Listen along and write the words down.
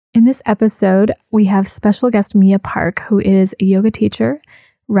In this episode, we have special guest Mia Park, who is a yoga teacher,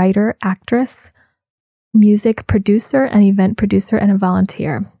 writer, actress, music producer, and event producer, and a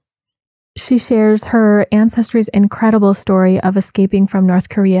volunteer. She shares her ancestry's incredible story of escaping from North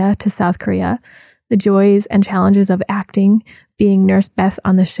Korea to South Korea, the joys and challenges of acting, being Nurse Beth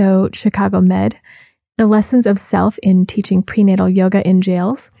on the show Chicago Med, the lessons of self in teaching prenatal yoga in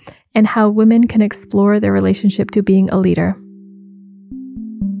jails, and how women can explore their relationship to being a leader.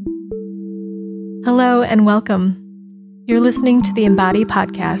 Hello and welcome. You're listening to the Embody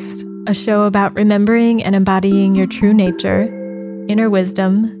Podcast, a show about remembering and embodying your true nature, inner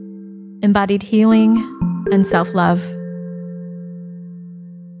wisdom, embodied healing, and self-love.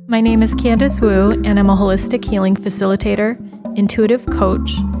 My name is Candice Wu, and I'm a holistic healing facilitator, intuitive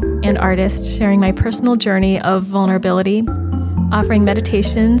coach, and artist sharing my personal journey of vulnerability, offering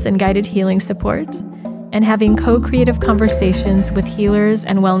meditations and guided healing support, and having co-creative conversations with healers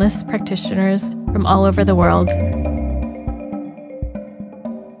and wellness practitioners from all over the world.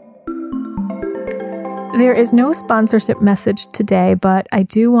 There is no sponsorship message today, but I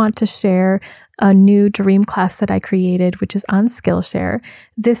do want to share a new dream class that I created, which is on Skillshare.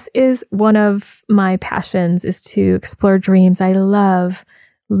 This is one of my passions, is to explore dreams. I love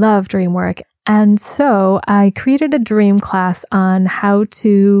dream work. And so I created a dream class on how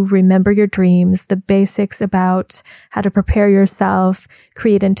to remember your dreams, the basics about how to prepare yourself,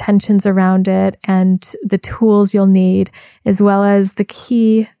 create intentions around it, and the tools you'll need, as well as the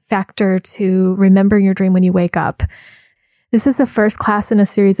key factor to remembering your dream when you wake up. This is the first class in a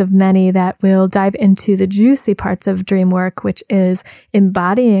series of many that will dive into the juicy parts of dream work, which is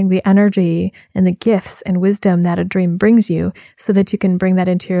embodying the energy and the gifts and wisdom that a dream brings you so that you can bring that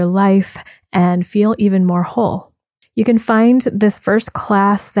into your life and feel even more whole. You can find this first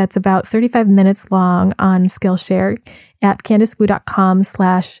class that's about 35 minutes long on Skillshare at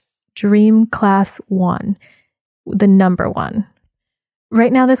CandiceWu.com/dreamclass1, the number 1.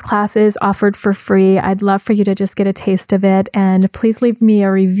 Right now, this class is offered for free. I'd love for you to just get a taste of it. And please leave me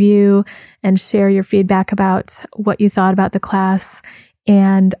a review and share your feedback about what you thought about the class.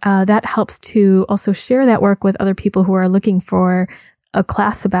 And that helps to also share that work with other people who are looking for a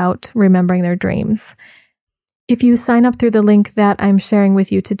class about remembering their dreams. If you sign up through the link that I'm sharing with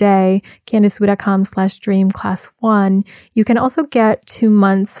you today, CandiceWu.com/dreamclass1, you can also get 2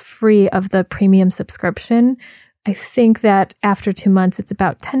 months free of the premium subscription. I think that after 2 months, it's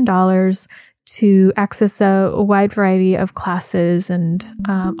about $10 to access a wide variety of classes and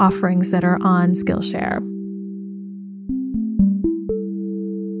offerings that are on Skillshare.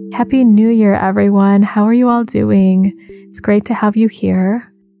 Happy New Year, everyone. How are you all doing? It's great to have you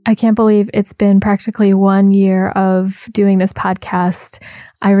here. I can't believe it's been practically 1 year of doing this podcast.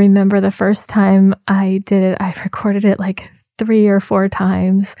 I remember the first time I did it, I recorded it like 3 or 4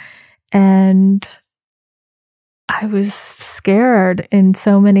 times, and I was scared in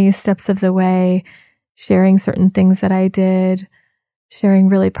so many steps of the way, sharing certain things that I did, sharing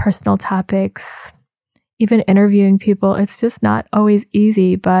really personal topics, even interviewing people. It's just not always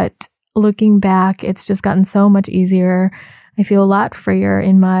easy, but looking back, it's just gotten so much easier. I feel a lot freer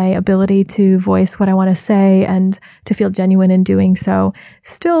in my ability to voice what I want to say and to feel genuine in doing so.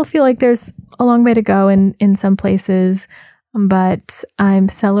 Still feel like there's a long way to go in some places, but I'm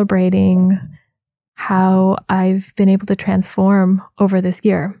celebrating how I've been able to transform over this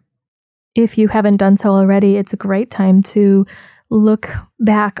year. If you haven't done so already, it's a great time to look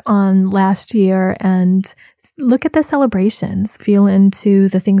back on last year and look at the celebrations, feel into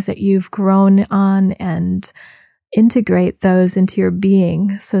the things that you've grown on and integrate those into your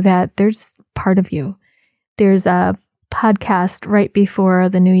being so that they're just part of you. There's a podcast right before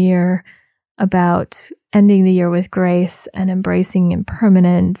the new year about ending the year with grace and embracing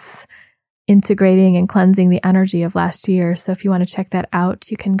impermanence, integrating and cleansing the energy of last year. So if you want to check that out,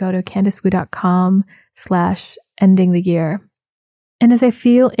 you can go to CandiceWu.com/endingtheyear. And as I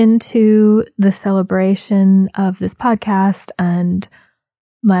feel into the celebration of this podcast and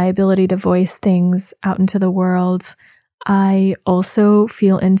my ability to voice things out into the world, I also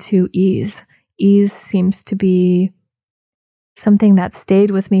feel into ease. Ease seems to be something that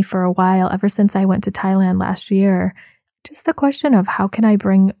stayed with me for a while, ever since I went to Thailand last year. Just the question of how can I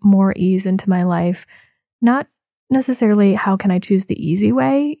bring more ease into my life? Not necessarily how can I choose the easy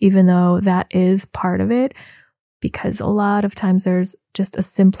way, even though that is part of it, because a lot of times there's just a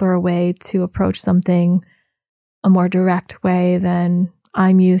simpler way to approach something, a more direct way than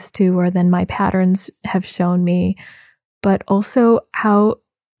I'm used to or than my patterns have shown me, but also how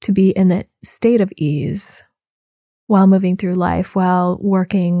to be in the state of ease while moving through life, while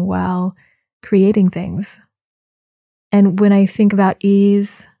working, while creating things. And when I think about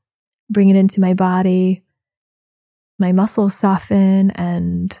ease, bring it into my body, my muscles soften,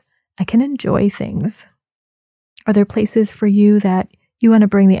 and I can enjoy things. Are there places for you that you want to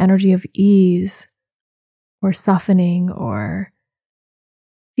bring the energy of ease or softening or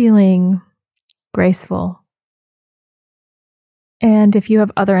feeling graceful? And if you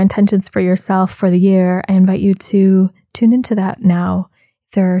have other intentions for yourself for the year, I invite you to tune into that now.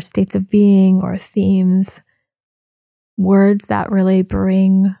 If there are states of being or themes, words that really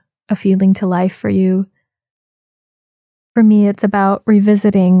bring a feeling to life for you. For me, it's about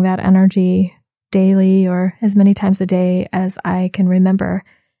revisiting that energy daily or as many times a day as I can remember,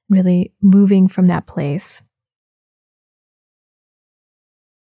 really moving from that place.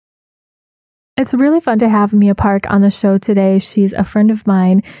 It's really fun to have Mia Park on the show today. She's a friend of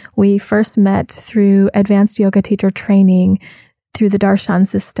mine. We first met through advanced yoga teacher training through the Darshan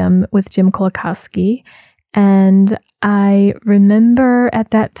system with Jim Kolakowski. And I remember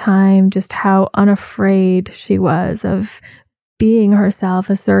at that time just how unafraid she was of being herself,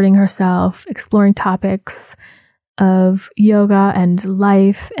 asserting herself, exploring topics of yoga and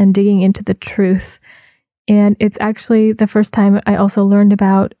life and digging into the truth. And it's actually the first time I also learned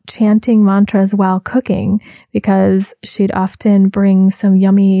about chanting mantras while cooking, because she'd often bring some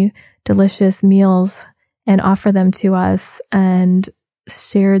yummy, delicious meals and offer them to us, and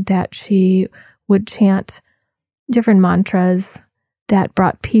shared that she would chant different mantras that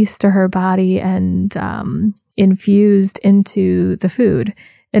brought peace to her body and infused into the food.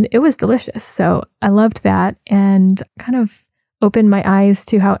 And it was delicious. So I loved that and kind of opened my eyes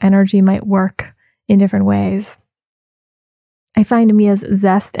to how energy might work in different ways. I find Mia's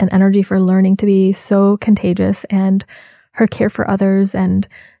zest and energy for learning to be so contagious, and her care for others and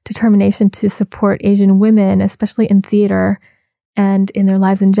determination to support Asian women, especially in theater and in their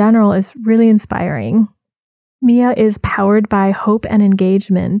lives in general, is really inspiring. Mia is powered by hope and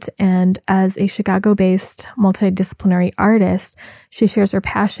engagement, and as a Chicago-based multidisciplinary artist, she shares her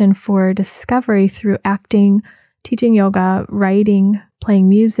passion for discovery through acting, teaching yoga, writing, playing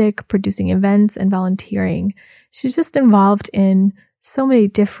music, producing events, and volunteering. She's just involved in so many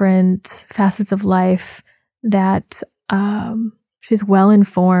different facets of life that she's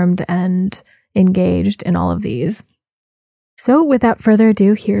well-informed and engaged in all of these. So without further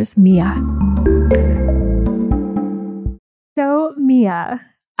ado, here's Mia. So Mia,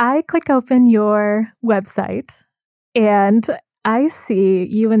 I click open your website and I see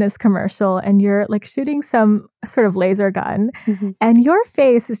you in this commercial, and you're like shooting some sort of laser gun, and your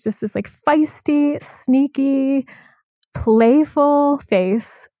face is just this like feisty, sneaky, playful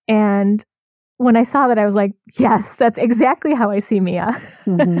face. And when I saw that, I was like, yes, that's exactly how I see Mia.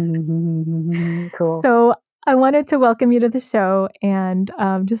 Cool. So I wanted to welcome you to the show and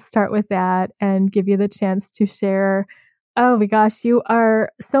just start with that and give you the chance to share. Oh my gosh, you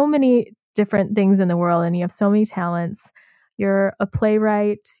are so many different things in the world, and you have so many talents. You're a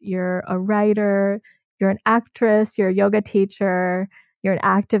playwright, you're a writer, you're an actress, you're a yoga teacher, you're an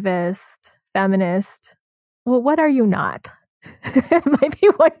activist, feminist. Well, what are you not? It might be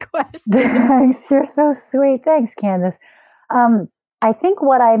one question. Thanks. You're so sweet. Thanks, Candace. I think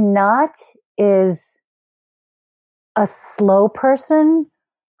what I'm not is a slow person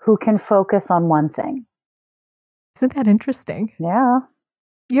who can focus on one thing. Isn't that interesting? Yeah.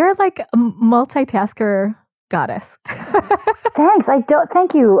 You're like a multitasker goddess. Thanks.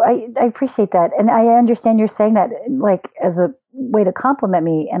 Thank you. I appreciate that. And I understand you're saying that like as a way to compliment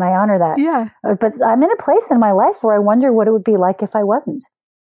me, and I honor that. Yeah. But I'm in a place in my life where I wonder what it would be like if I wasn't.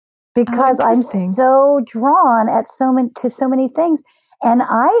 Because I'm so drawn to so many things. And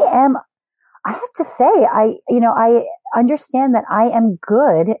I have to say, I understand that I am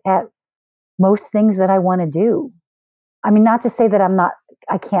good at most things that I want to do. I mean, not to say that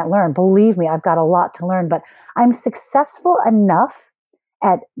I can't learn. Believe me, I've got a lot to learn, but I'm successful enough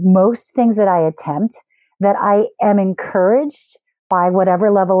at most things that I attempt that I am encouraged by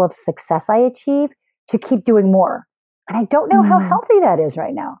whatever level of success I achieve to keep doing more. And I don't know how healthy that is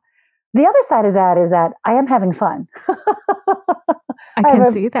right now. The other side of that is that I am having fun. I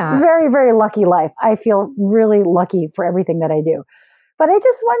can see that. Very, very lucky life. I feel really lucky for everything that I do. But I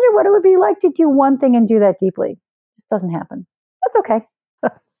just wonder what it would be like to do one thing and do that deeply. It just doesn't happen. That's okay.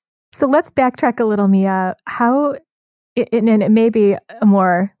 So let's backtrack a little, Mia. And it may be a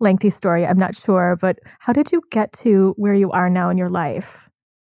more lengthy story, I'm not sure, but how did you get to where you are now in your life,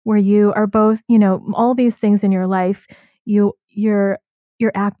 where you are both, all these things in your life? You're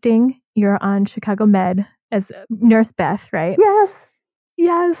acting, you're on Chicago Med as Nurse Beth, right? Yes.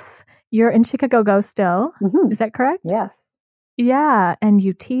 Yes. You're in Chicago Go still. Mm-hmm. Is that correct? Yes. Yeah. And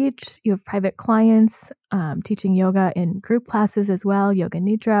you have private clients, teaching yoga in group classes as well, yoga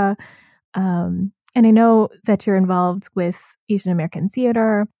nidra. And I know that you're involved with Asian American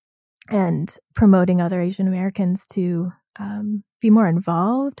theater and promoting other Asian Americans to be more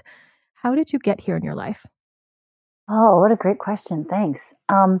involved. How did you get here in your life? Oh, what a great question. Thanks.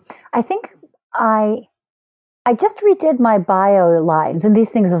 I think I just redid my bio lines, and these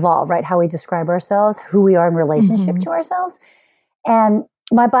things evolve, right? How we describe ourselves, who we are in relationship to ourselves. And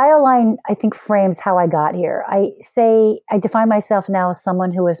my bio line, I think, frames how I got here. I define myself now as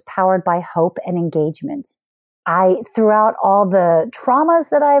someone who is powered by hope and engagement. Throughout all the traumas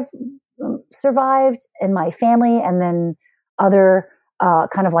that I've survived in my family, and then other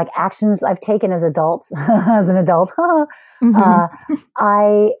kind of like actions I've taken as adults, as an adult,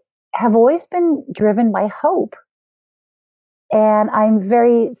 I have always been driven by hope. And I'm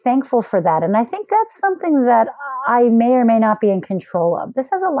very thankful for that. And I think that's something that I may or may not be in control of. This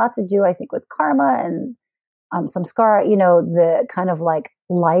has a lot to do, I think, with karma and some scar, the kind of like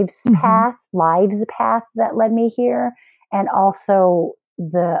lives path that led me here. And also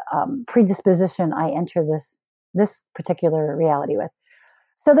the predisposition I enter this particular reality with.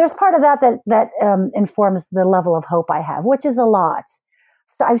 So there's part of that informs the level of hope I have, which is a lot.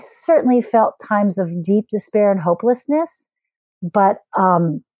 So I've certainly felt times of deep despair and hopelessness, but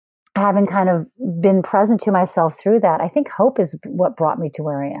having kind of been present to myself through that, I think hope is what brought me to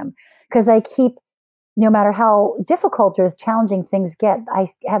where I am. Because I keep, no matter how difficult or challenging things get, I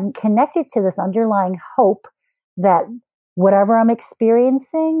have connected to this underlying hope that whatever I'm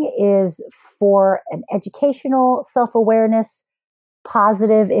experiencing is for an educational, self-awareness,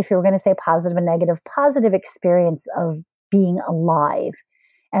 positive, if you're going to say positive and negative, positive experience of being alive.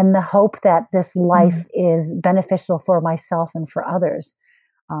 And the hope that this life is beneficial for myself and for others.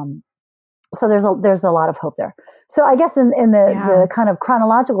 So there's a lot of hope there. So I guess in the kind of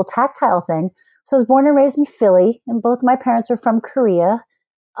chronological tactile thing, so I was born and raised in Philly, and both my parents are from Korea.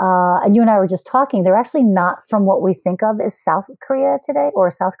 And you and I were just talking, they're actually not from what we think of as South Korea today,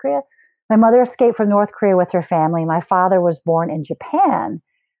 or South Korea. My mother escaped from North Korea with her family. My father was born in Japan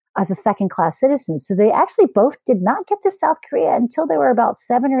as a second-class citizen. So they actually both did not get to South Korea until they were about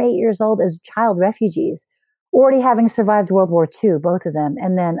 7 or 8 years old as child refugees, already having survived World War II, both of them,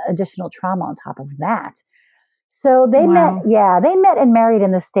 and then additional trauma on top of that. So they met and married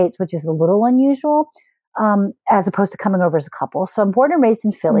in the States, which is a little unusual, as opposed to coming over as a couple. So I'm born and raised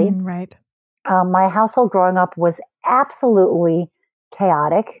in Philly. Right. My household growing up was absolutely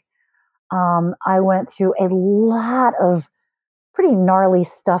chaotic. I went through a lot of pretty gnarly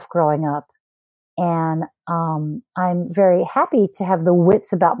stuff growing up. And I'm very happy to have the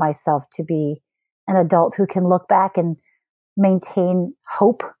wits about myself to be an adult who can look back and maintain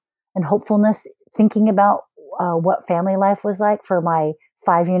hope and hopefulness, thinking about what family life was like for my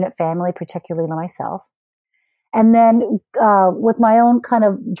 5-unit family, particularly myself. And then with my own kind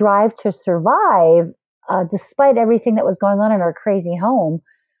of drive to survive, despite everything that was going on in our crazy home,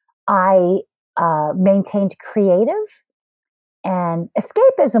 I maintained creative, and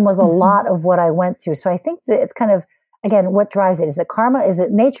escapism was a lot of what I went through. So I think that it's kind of, again, what drives it? Is it karma? Is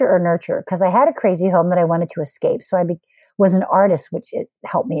it nature or nurture? Because I had a crazy home that I wanted to escape. So I was an artist, which it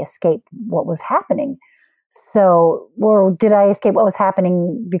helped me escape what was happening. So, or did I escape what was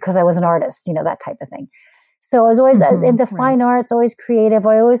happening because I was an artist? That type of thing. So I was always into fine arts, always creative.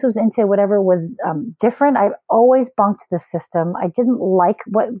 I always was into whatever was different. I always bunked the system. I didn't like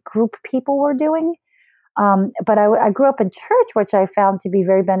what group people were doing. But I grew up in church, which I found to be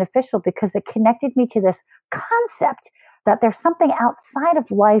very beneficial because it connected me to this concept that there's something outside of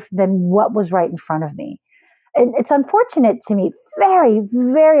life than what was right in front of me. And it's unfortunate to me, very,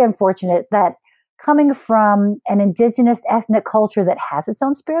 very unfortunate, that coming from an indigenous ethnic culture that has its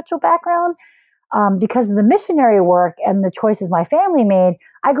own spiritual background, because of the missionary work and the choices my family made,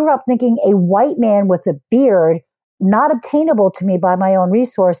 I grew up thinking a white man with a beard, not obtainable to me by my own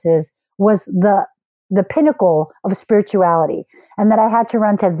resources, was the pinnacle of spirituality, and that I had to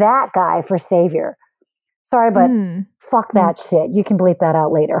run to that guy for savior. Sorry, but fuck that shit. You can bleep that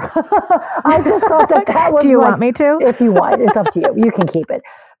out later. I just thought that was. Do you want me to? If you want, it's up to you. You can keep it.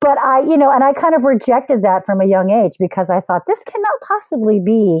 But and I kind of rejected that from a young age because I thought this cannot possibly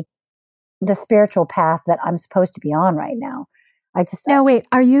be the spiritual path that I'm supposed to be on right now. Now, wait,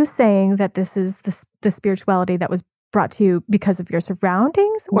 are you saying that this is the spirituality that was brought to you because of your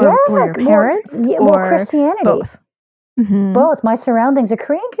surroundings or your parents? Or Christianity. Both. Both. My surroundings, a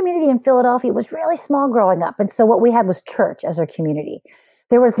Korean community in Philadelphia was really small growing up. And so what we had was church as our community.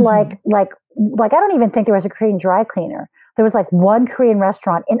 There was like I don't even think there was a Korean dry cleaner. There was like one Korean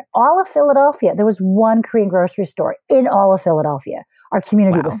restaurant in all of Philadelphia. There was one Korean grocery store in all of Philadelphia. Our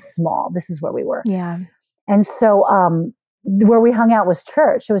community was small. This is where we were. Yeah. And so where we hung out was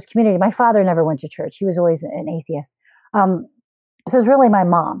church. It was community. My father never went to church. He was always an atheist. So it was really my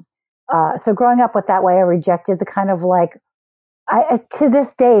mom. So growing up with that way, I rejected the kind of like, I to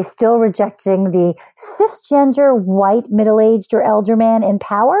this day still rejecting the cisgender white middle-aged or elder man in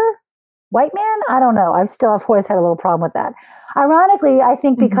power. White man? I don't know. I've always had a little problem with that. Ironically, I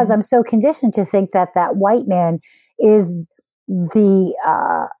think because I'm so conditioned to think that white man is the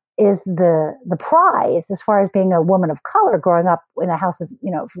prize as far as being a woman of color growing up in a house of,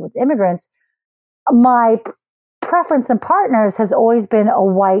 with immigrants, my preference in partners has always been a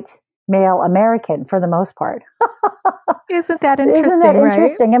white male American for the most part. Isn't that interesting? Isn't that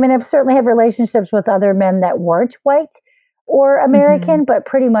interesting? Right? I mean, I've certainly had relationships with other men that weren't white or American, but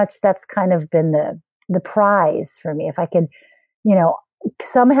pretty much that's kind of been the prize for me. If I could,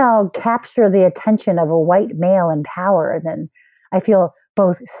 somehow capture the attention of a white male in power, then I feel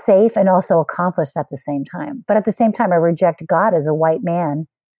both safe and also accomplished at the same time. But at the same time, I reject God as a white man,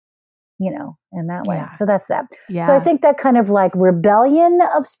 in that way. So that's that. Yeah. So I think that kind of like rebellion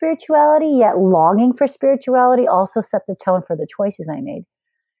of spirituality, yet longing for spirituality, also set the tone for the choices I made.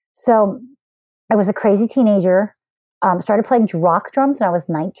 So I was a crazy teenager, started playing rock drums when I was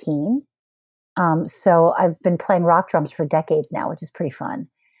 19. So I've been playing rock drums for decades now, which is pretty fun.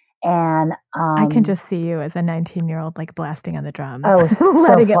 And I can just see you as a 19-year-old like blasting on the drums. Oh, so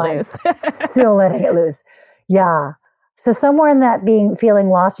letting fun. It loose. Still letting it loose. Yeah. So somewhere in that feeling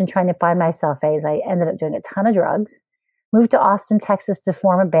lost and trying to find myself phase, I ended up doing a ton of drugs, moved to Austin, Texas to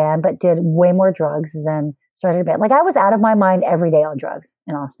form a band, but did way more drugs than started a band. Like I was out of my mind every day on drugs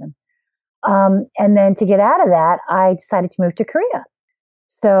in Austin. And then to get out of that, I decided to move to Korea.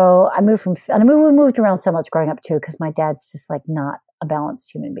 So we moved around so much growing up too, because my dad's just like not a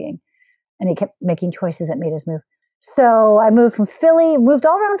balanced human being. And he kept making choices that made us move. So I moved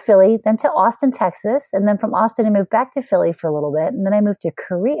all around Philly, then to Austin, Texas. And then from Austin, I moved back to Philly for a little bit. And then I moved to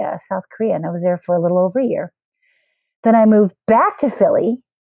Korea, South Korea, and I was there for a little over a year. Then I moved back to Philly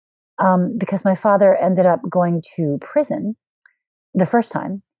because my father ended up going to prison the first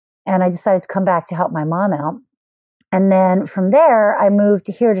time. And I decided to come back to help my mom out. And then from there, I moved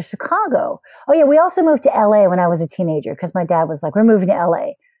here to Chicago. Oh yeah, we also moved to LA when I was a teenager because my dad was like, we're moving to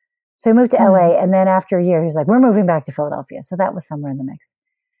LA. So we moved to LA, and then after a year, he was like, we're moving back to Philadelphia. So that was somewhere in the mix.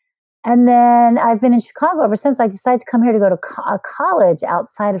 And then I've been in Chicago ever since. I decided to come here to go to a college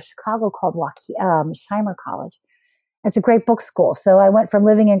outside of Chicago called Shimer College. It's a great book school. So I went from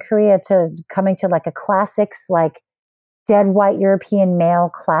living in Korea to coming to like a classics, like dead white European male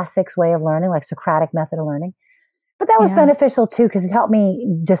classics way of learning, like Socratic method of learning. But that was beneficial too, because it helped me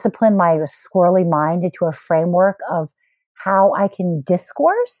discipline my squirrely mind into a framework of how I can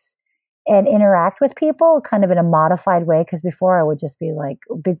discourse and interact with people kind of in a modified way. Because before I would just be like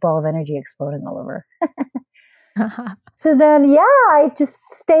a big ball of energy exploding all over. So then, I just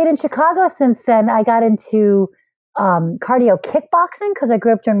stayed in Chicago since then. I got into cardio kickboxing because I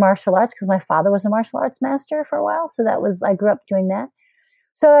grew up doing martial arts because my father was a martial arts master for a while. So I grew up doing that.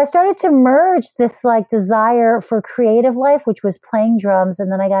 So I started to merge this like desire for creative life, which was playing drums.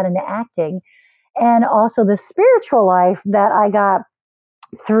 And then I got into acting, and also the spiritual life that I got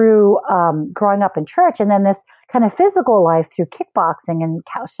through growing up in church, and then this kind of physical life through kickboxing and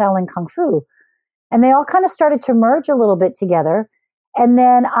Shaolin Kung Fu. And they all kind of started to merge a little bit together. And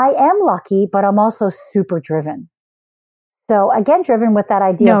then I am lucky, but I'm also super driven. So again, driven with that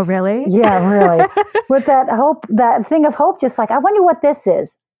idea. No, really? Yeah, really. With that hope, that thing of hope, just like, I wonder what this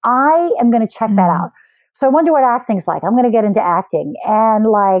is. I am going to check that out. So I wonder what acting's like. I'm going to get into acting. And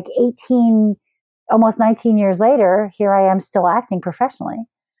like almost 19 years later, here I am still acting professionally.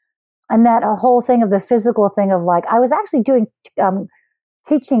 And that whole thing of the physical thing of like, I was actually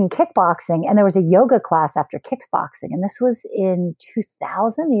teaching kickboxing, and there was a yoga class after kickboxing. And this was in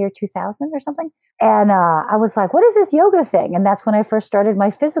the year 2000 or something. And I was like, what is this yoga thing? And that's when I first started my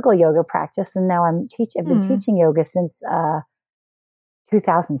physical yoga practice. And now I've been teaching yoga since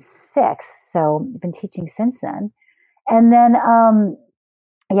 2006. So I've been teaching since then. And then,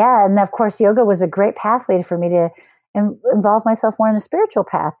 and of course, yoga was a great pathway for me to involve myself more in a spiritual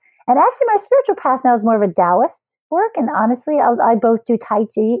path. And actually, my spiritual path now is more of a Taoist work. And honestly, I both do Tai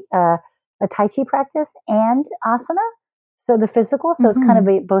Chi, a Tai Chi practice, and asana. So the physical. So it's kind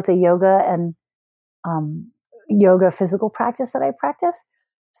of both a yoga and yoga physical practice that I practice.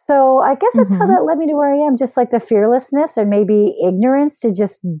 So I guess that's how that led me to where I am. Just like the fearlessness or maybe ignorance to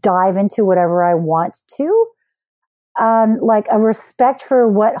just dive into whatever I want to. Like a respect for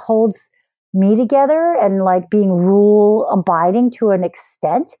what holds me together and like being rule abiding to an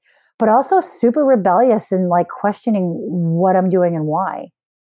extent, but also super rebellious and like questioning what I'm doing and why.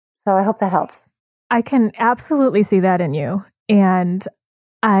 So I hope that helps. I can absolutely see that in you. And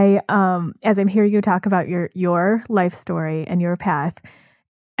I, as I'm hearing you talk about your life story and your path,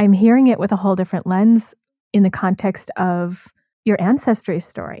 I'm hearing it with a whole different lens in the context of your ancestry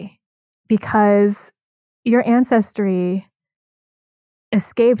story, because your ancestry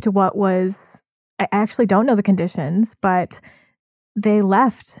escaped what was, I actually don't know the conditions, but they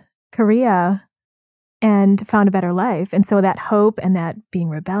left Korea and found a better life. And so that hope and that being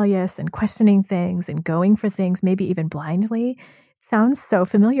rebellious and questioning things and going for things, maybe even blindly, sounds so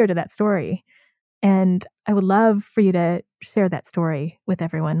familiar to that story. And I would love for you to share that story with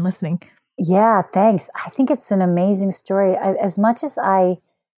everyone listening. Yeah, thanks. I think it's an amazing story. As much as I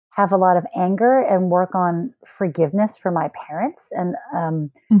have a lot of anger and work on forgiveness for my parents and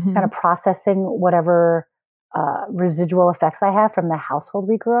kind of processing whatever residual effects I have from the household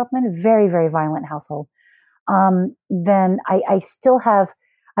we grew up in, a very, very violent household, then I still have,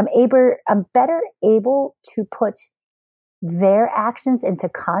 I'm better able to put their actions into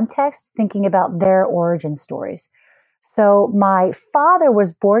context, thinking about their origin stories. So my father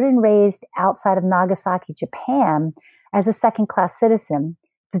was born and raised outside of Nagasaki, Japan, as a second-class citizen.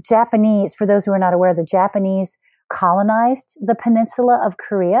 The Japanese, for those who are not aware, the Japanese colonized the peninsula of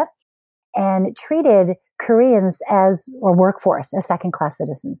Korea and treated Koreans or workforce as second-class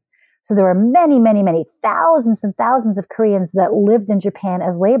citizens. So there were many, many, many thousands and thousands of Koreans that lived in Japan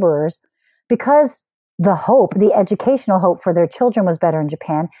as laborers because the educational hope for their children was better in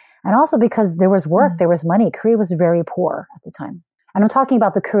Japan. And also because there was work, there was money. Korea was very poor at the time. And I'm talking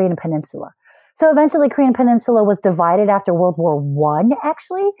about the Korean Peninsula. So eventually Korean Peninsula was divided after World War I,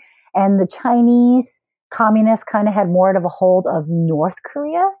 actually. And the Chinese communists kind of had more of a hold of North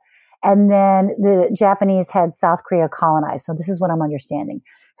Korea. And then the Japanese had South Korea colonized. So this is what I'm understanding.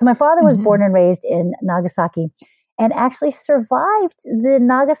 So my father was born and raised in Nagasaki and actually survived the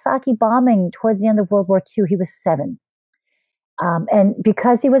Nagasaki bombing towards the end of World War II. He was 7. And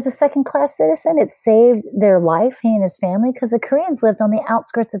because he was a second-class citizen, it saved their life, he and his family, because the Koreans lived on the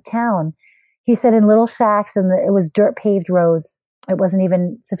outskirts of town. He said in little shacks, and it was dirt-paved roads. It wasn't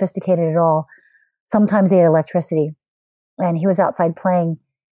even sophisticated at all. Sometimes they had electricity. And he was outside playing,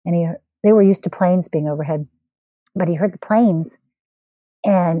 and they were used to planes being overhead. But he heard the planes,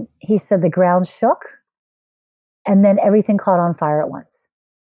 and he said the ground shook, and then everything caught on fire at once,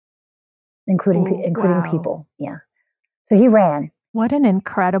 including people. Yeah. So he ran. What an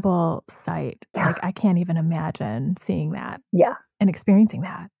incredible sight. Yeah. Like, I can't even imagine seeing that. Yeah. And experiencing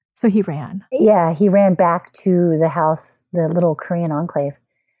that. So he ran. Yeah, he ran back to the house, the little Korean enclave.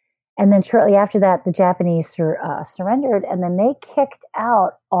 And then shortly after that, the Japanese surrendered, and then they kicked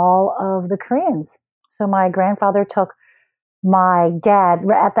out all of the Koreans. So my grandfather took my dad.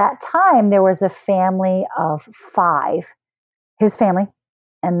 At that time, there was a family of 5, his family.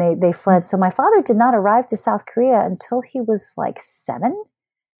 And they fled. So my father did not arrive to South Korea until he was like 7.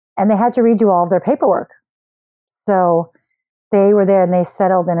 And they had to redo all of their paperwork. So they were there and they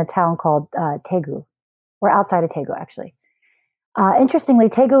settled in a town called Daegu, or outside of Daegu, actually. Interestingly,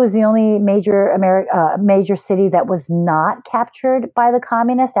 Daegu is the only major city that was not captured by the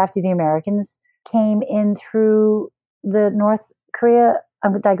communists after the Americans came in through the North Korea.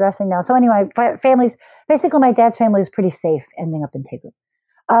 I'm digressing now. So anyway, families, basically my dad's family was pretty safe ending up in Daegu.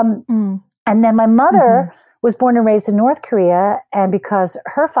 And then my mother was born and raised in North Korea. And because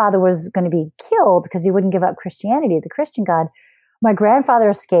her father was going to be killed because he wouldn't give up Christianity, the Christian God, my grandfather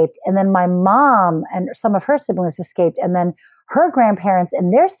escaped. And then my mom and some of her siblings escaped. And then her grandparents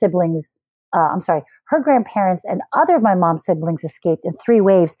and their siblings, her grandparents and other of my mom's siblings escaped in 3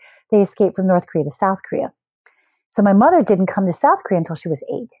 waves. They escaped from North Korea to South Korea. So my mother didn't come to South Korea until she was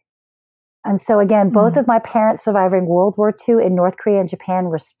 8. And so again, both of my parents surviving World War II in North Korea and Japan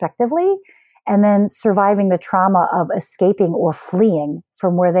respectively, and then surviving the trauma of escaping or fleeing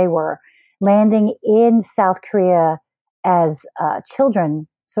from where they were, landing in South Korea as children.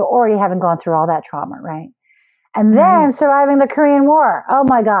 So already having gone through all that trauma, right? And then surviving the Korean War. Oh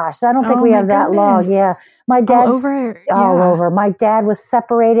my gosh. I don't think we have that long. Yeah. My dad's all over. My dad was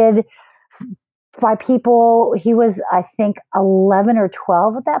separated by people. He was, I think, 11 or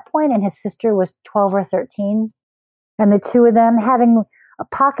 12 at that point, and his sister was 12 or 13. And the two of them having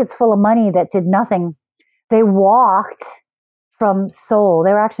pockets full of money that did nothing. They walked from Seoul.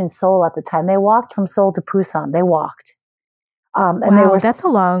 They were actually in Seoul at the time. They walked from Seoul to Busan. They walked. That's a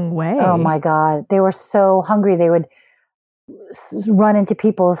long way. Oh my God. They were so hungry. They would run into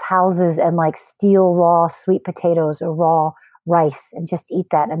people's houses and like steal raw sweet potatoes or raw rice and just eat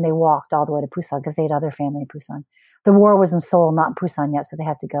that. And they walked all the way to Busan because they had other family in Busan. The war was in Seoul, not in Busan yet, so they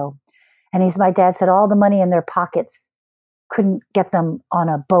had to go. And my dad said all the money in their pockets couldn't get them on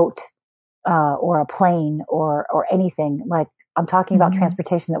a boat or a plane or anything. Like, I'm talking about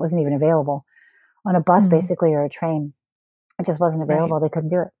transportation that wasn't even available on a bus, basically, or a train. It just wasn't available. Right. They couldn't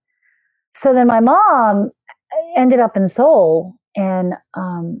do it. So then my mom ended up in Seoul. And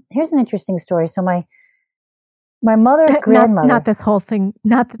here's an interesting story. So my mother's grandmother. Not this whole thing.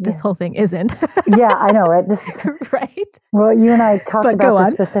 Not that this whole thing isn't. Yeah, I know, right? This is right. Well, you and I talked about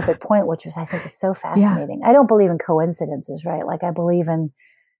this specific point, which I think is so fascinating. Yeah. I don't believe in coincidences, right? Like, I believe in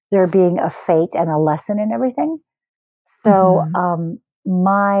there being a fate and a lesson in everything. So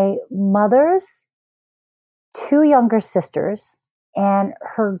my mother's 2 younger sisters and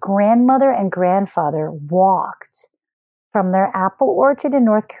her grandmother and grandfather walked from their apple orchard in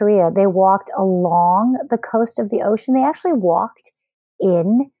North Korea. They walked along the coast of the ocean. They actually walked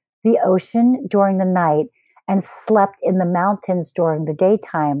in the ocean during the night and slept in the mountains during the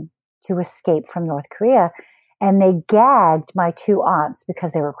daytime to escape from North Korea. And they gagged my 2 aunts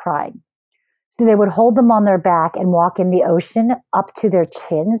because they were crying. So they would hold them on their back and walk in the ocean up to their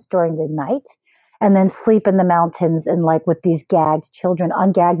chins during the night, and then sleep in the mountains and, like, with these gagged children,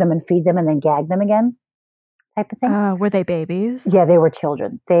 ungag them and feed them and then gag them again, type of thing. Were they babies? Yeah, they were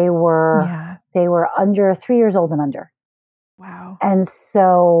children. They were under 3 years old and under. Wow. And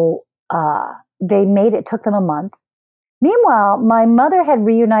so they made it, took them a month. Meanwhile, my mother had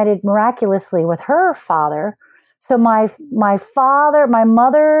reunited miraculously with her father. So my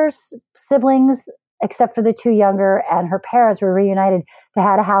mother's siblings, except for the 2 younger, and her parents were reunited. They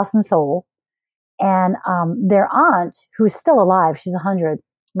had a house in Seoul. And their aunt, who is still alive, she's 100,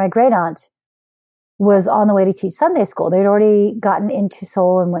 my great aunt, was on the way to teach Sunday school. They'd already gotten into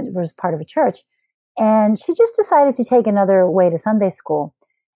Seoul and was part of a church. And she just decided to take another way to Sunday school.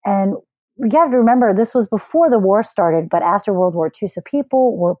 And you have to remember, this was before the war started, but after World War II. So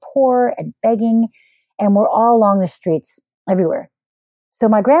people were poor and begging, and were all along the streets everywhere. So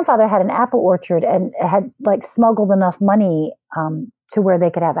my grandfather had an apple orchard and had, like, smuggled enough money to where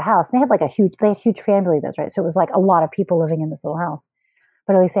they could have a house. And they had a huge family, that's right. So it was like a lot of people living in this little house,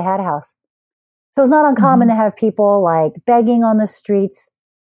 but at least they had a house. So it's not uncommon to have people, like, begging on the streets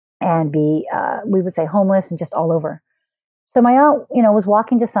and be, we would say, homeless and just all over. So my aunt, was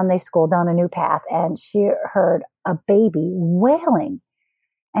walking to Sunday school down a new path, and she heard a baby wailing.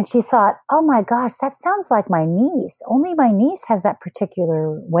 And she thought, oh my gosh, that sounds like my niece. Only my niece has that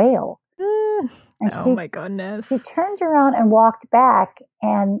particular wail. And my goodness. She turned around and walked back,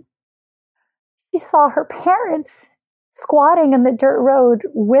 and she saw her parents squatting in the dirt road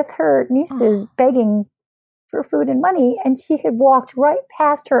with her nieces begging for food and money. And she had walked right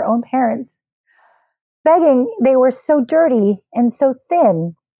past her own parents begging. They were so dirty and so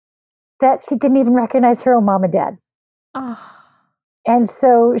thin that she didn't even recognize her own mom and dad. And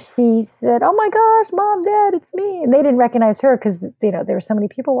so she said, oh my gosh, Mom, Dad, it's me. And they didn't recognize her because, there were so many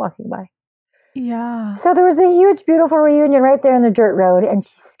people walking by. Yeah. So there was a huge, beautiful reunion right there in the dirt road. And she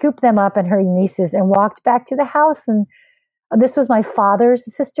scooped them up and her nieces and walked back to the house. And this was my father's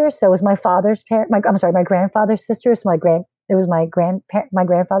sister. So it was my father's parent. My grandfather's sister. So it was my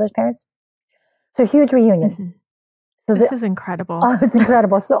grandfather's parents. So huge reunion. So this is incredible. Oh, it's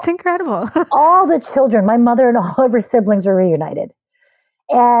incredible. So it's incredible. All the children, my mother and all of her siblings were reunited.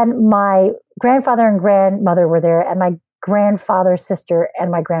 And my grandfather and grandmother were there, and my grandfather's sister and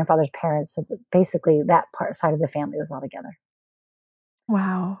my grandfather's parents. So basically that side of the family was all together.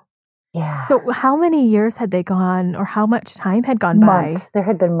 Wow. Yeah. So how many years had they gone, or how much time had gone months. By? There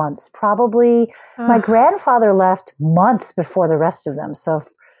had been months. Probably my grandfather left months before the rest of them. So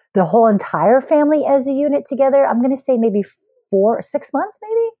the whole entire family as a unit together, I'm going to say maybe 4 or 6 months,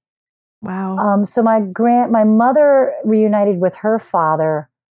 maybe. Wow. So my mother reunited with her father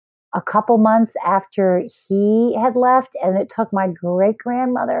a couple months after he had left, and it took my great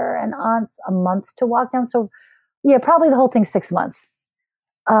grandmother and aunts a month to walk down. So yeah, probably the whole thing 6 months,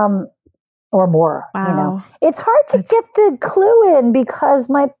 or more. Wow. It's hard to get the clue in because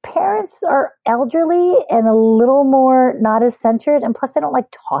my parents are elderly and a little more not as centered, and plus they don't like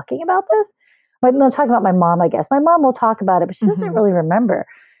talking about this. They'll talk about my mom, I guess. My mom will talk about it, but she doesn't really remember.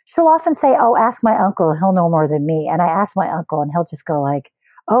 She'll often say, oh, ask my uncle. He'll know more than me. And I ask my uncle, and he'll just go like,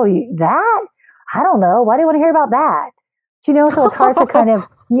 oh, that? I don't know. Why do you want to hear about that? Do you know? So it's hard to kind of,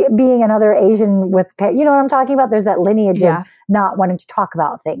 being another Asian with, you know what I'm talking about? There's that lineage of not wanting to talk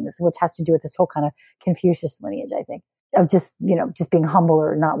about things, which has to do with this whole kind of Confucius lineage, I think, of just, just being humble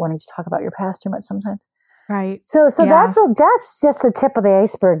or not wanting to talk about your past too much sometimes. Right. So that's just the tip of the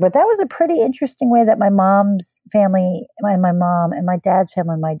iceberg. But that was a pretty interesting way that my mom's family, my mom and my dad's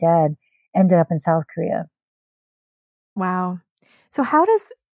family, and my dad ended up in South Korea. Wow. So how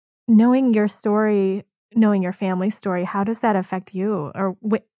does knowing your story, knowing your family's story, how does that affect you? Or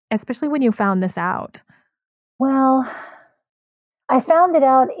especially when you found this out? Well, I found it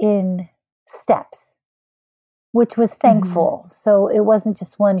out in steps, which was thankful. So it wasn't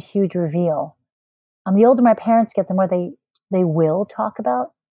just one huge reveal. The older my parents get, the more they will talk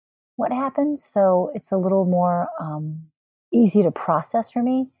about what happened. So it's a little more easy to process for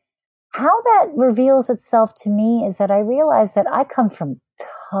me. How that reveals itself to me is that I realize that I come from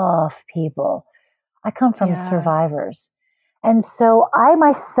tough people. I come from survivors. And so I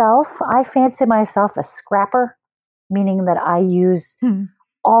fancy myself a scrapper, meaning that I use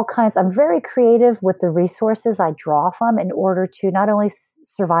all kinds. I'm very creative with the resources I draw from in order to not only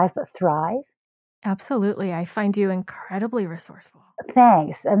survive, but thrive. Absolutely. I find you incredibly resourceful.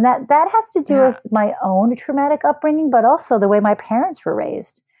 Thanks. And that has to do with my own traumatic upbringing, but also the way my parents were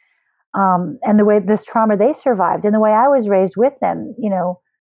raised, and the way this trauma they survived and the way I was raised with them. You know,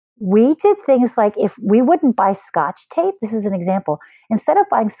 we did things like, if we wouldn't buy Scotch tape, this is an example, instead of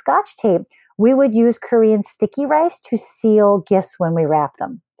buying Scotch tape, we would use Korean sticky rice to seal gifts when we wrap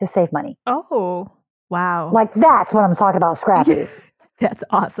them to save money. Oh, wow. Like, that's what I'm talking about, Scrappy. That's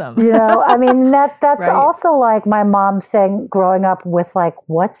awesome. You know, I mean, that's right. Also like my mom saying growing up with like,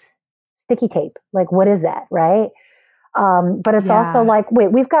 what's sticky tape? Like, what is that? Right. But it's also like,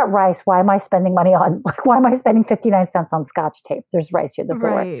 wait, we've got rice. Why am I spending money on, like, why am I spending 59 cents on Scotch tape? There's rice here. This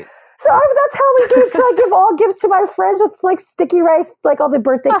will work. So that's how we give. So I give all gifts to my friends with like sticky rice, like all the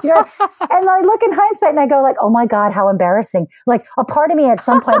birthday, you know. And I look in hindsight and I go like, oh my God, how embarrassing. Like a part of me at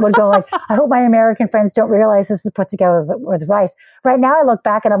some point would go like, I hope my American friends don't realize this is put together with rice. Right now I look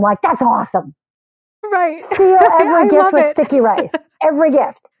back and I'm like, that's awesome. Right. Seal every gift with sticky rice. Every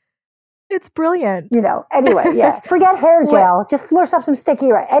gift. It's brilliant. You know, anyway, forget hair gel. Just smush up some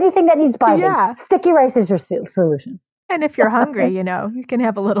sticky rice. Anything that needs binding. Sticky rice is your solution. And if you're hungry, you know, you can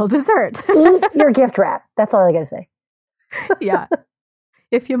have a little dessert. Eat your gift wrap. That's all I got to say. Yeah.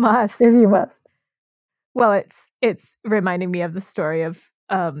 If you must. If you must. Well, it's reminding me of the story of,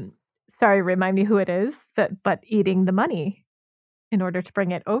 remind me who it is, but eating the money in order to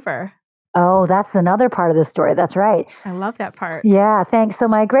bring it over. Oh, that's another part of the story. That's right. I love that part. Yeah, thanks. So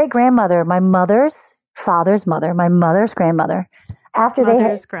my great-grandmother, my mother's father's mother, my mother's grandmother,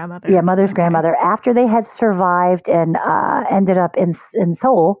 mother's grandmother, after they had survived and ended up in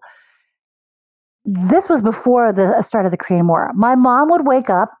Seoul, this was before the start of the Korean War. My mom would wake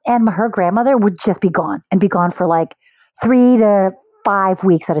up and her grandmother would just be gone for like 3 to 5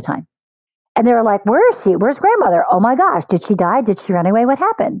 weeks at a time. And they were like, where is she? Where's grandmother? Oh my gosh, did she die? Did she run away? What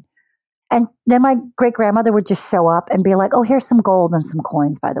happened? And then my great-grandmother would just show up and be like, oh, here's some gold and some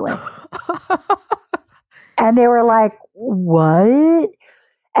coins, by the way. And they were like, what?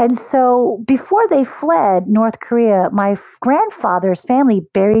 And so before they fled North Korea, my grandfather's family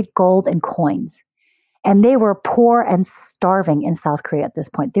buried gold and coins. And they were poor and starving in South Korea at this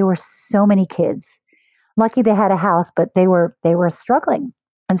point. There were so many kids. Lucky they had a house, but they were struggling.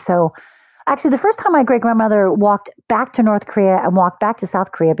 And so actually the first time my great-grandmother walked back to North Korea and walked back to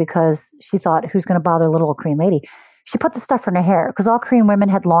South Korea because she thought, who's going to bother a little Korean lady? She put the stuff in her hair because all Korean women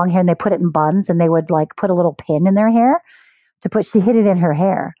had long hair and they put it in buns and they would like put a little pin in their hair she hid it in her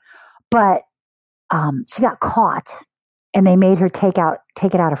hair. But she got caught and they made her take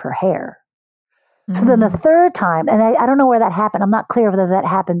it out of her hair. Mm-hmm. So then the third time, and I don't know where that happened. I'm not clear whether that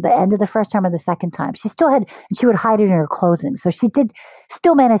happened the end of the first time or the second time. She would hide it in her clothing. So she did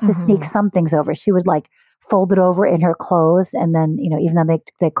still manage to sneak some things over. She would like fold it over in her clothes and then, you know, even though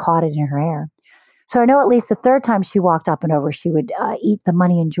they caught it in her hair. So I know at least the third time she walked up and over, she would eat the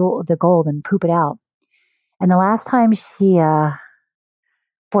money and the gold and poop it out. And the last time she,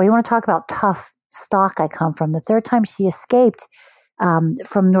 boy, you want to talk about tough stock I come from. The third time she escaped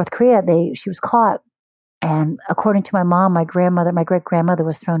from North Korea, she was caught. And according to my mom, my great-grandmother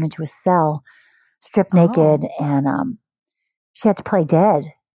was thrown into a cell, stripped naked, and she had to play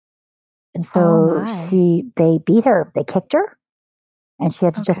dead. And so they beat her, they kicked her. And she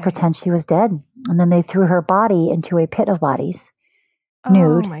had to just pretend she was dead. And then they threw her body into a pit of bodies,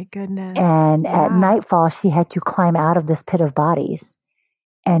 nude. Oh, my goodness. And at nightfall, she had to climb out of this pit of bodies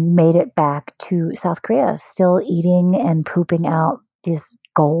and made it back to South Korea, still eating and pooping out these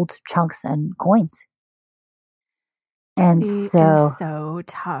gold chunks and coins. And It is so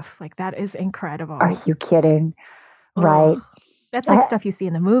tough. Like, that is incredible. Are you kidding? Oh. Right. That's like stuff you see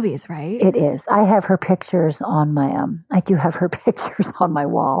in the movies, right? It is. I have her pictures on my, I do have her pictures on my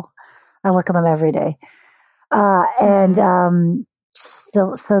wall. I look at them every day. So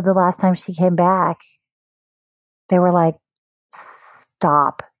the last time she came back, they were like,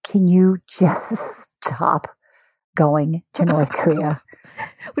 stop. Can you just stop going to North Korea?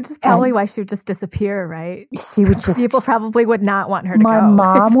 Which is probably why she would just disappear, right? She would just... People probably would not want her to go. My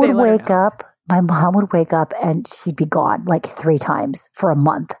mom would wake up. My mom would wake up and she'd be gone like 3 times for a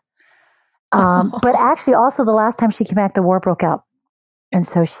month. But actually, also the last time she came back, the war broke out. And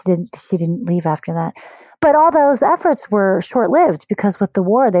so she didn't leave after that. But all those efforts were short-lived because with the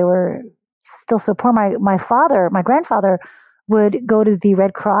war, they were still so poor. My grandfather would go to the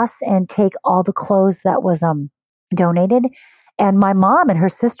Red Cross and take all the clothes that was donated. And my mom and her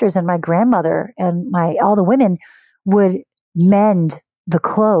sisters and my grandmother and all the women would mend the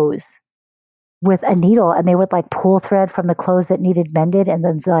clothes with a needle, and they would like pull thread from the clothes that needed mended and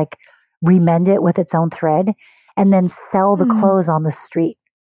then like remend it with its own thread and then sell the clothes on the street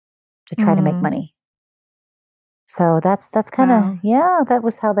to try to make money. So that's kind of, that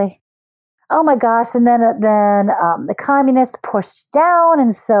was how they, oh my gosh. And then the communists pushed down.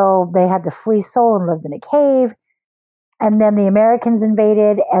 And so they had to flee Seoul and lived in a cave. And then the Americans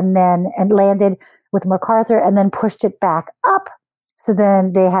invaded and landed with MacArthur and then pushed it back up. So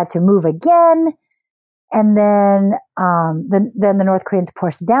then they had to move again. And then the North Koreans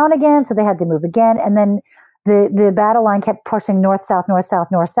pushed down again. So they had to move again. And then the battle line kept pushing north, south, north, south,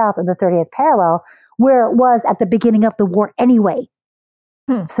 north, south in the 30th parallel, where it was at the beginning of the war anyway.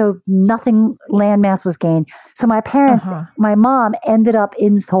 So nothing landmass was gained. So my parents, my mom ended up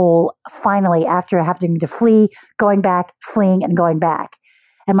in Seoul finally after having to flee, going back, fleeing and going back.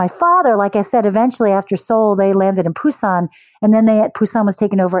 And my father, like I said, eventually after Seoul, they landed in Busan, and then Busan was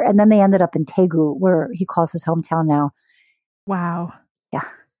taken over, and then they ended up in Daegu, where he calls his hometown now. Wow. Yeah.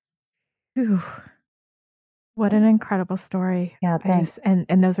 Whew. What an incredible story. Yeah, thanks.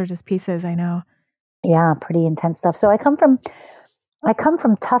 And those are just pieces, I know. Yeah, pretty intense stuff. So I come from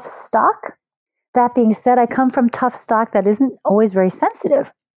tough stock. That being said, I come from tough stock that isn't always very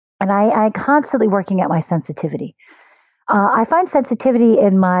sensitive. And I constantly working at my sensitivity. I find sensitivity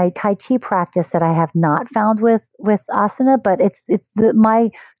in my Tai Chi practice that I have not found with asana, but my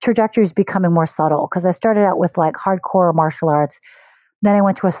trajectory is becoming more subtle because I started out with like hardcore martial arts. Then I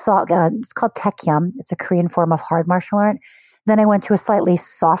went to it's called Taekyam. It's a Korean form of hard martial art. Then I went to a slightly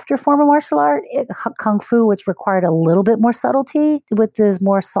softer form of martial art, Kung Fu, which required a little bit more subtlety with this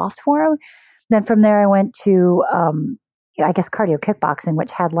more soft form. Then from there I went to, I guess, cardio kickboxing,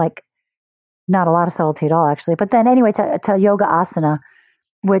 which had like not a lot of subtlety at all, actually. But then anyway, to yoga asana,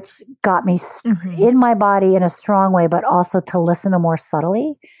 which got me in my body in a strong way, but also to listen to more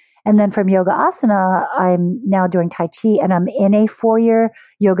subtly. And then from yoga asana, I'm now doing Tai Chi, and I'm in a 4-year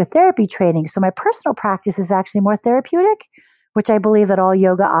yoga therapy training. So my personal practice is actually more therapeutic, which I believe that all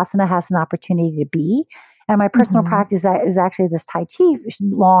yoga asana has an opportunity to be. And my personal practice is actually this Tai Chi,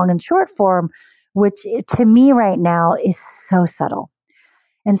 long and short form, which to me right now is so subtle.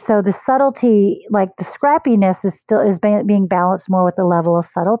 And so the subtlety, like the scrappiness is being balanced more with the level of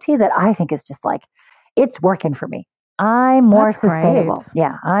subtlety that I think is just like, it's working for me. I'm more sustainable. Great.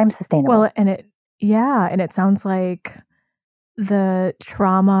 Yeah, I'm sustainable. Well, and it sounds like the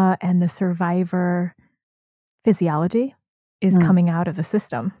trauma and the survivor physiology is coming out of the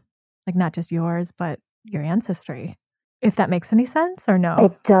system. Like not just yours, but your ancestry. If that makes any sense or no?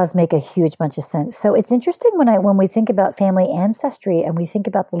 It does make a huge bunch of sense. So it's interesting when we think about family ancestry and we think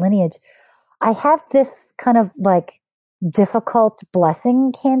about the lineage, I have this kind of like difficult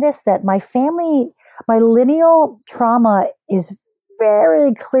blessing, Candace, that my lineal trauma is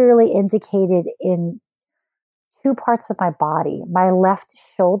very clearly indicated in 2 parts of my body, my left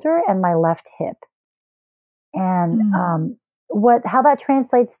shoulder and my left hip. And how that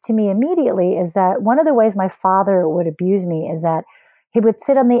translates to me immediately is that one of the ways my father would abuse me is that he would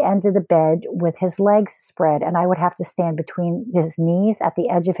sit on the end of the bed with his legs spread, and I would have to stand between his knees at the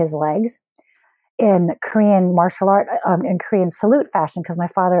edge of his legs in Korean martial art, in Korean salute fashion, because my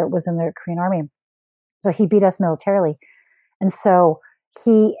father was in the Korean army. So he beat us militarily. And so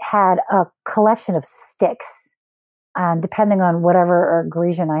he had a collection of sticks, and depending on whatever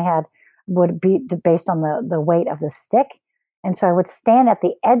aggression I had, would be based on the weight of the stick. And so I would stand at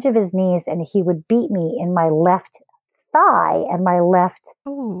the edge of his knees and he would beat me in my left thigh and my left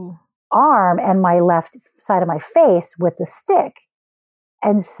arm and my left side of my face with the stick.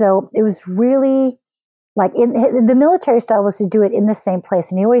 And so it was really like in the military style was to do it in the same place.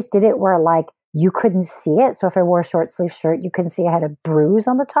 And he always did it where like you couldn't see it. So if I wore a short sleeve shirt, you couldn't see I had a bruise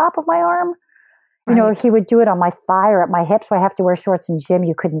on the top of my arm. You know, he would do it on my thigh or at my hips where I have to wear shorts in gym.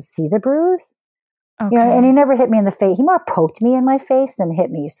 You couldn't see the bruise. Okay. You know, and he never hit me in the face. He more poked me in my face than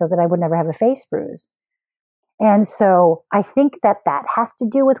hit me so that I would never have a face bruise. And so I think that has to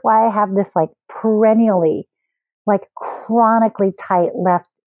do with why I have this like perennially, like chronically tight left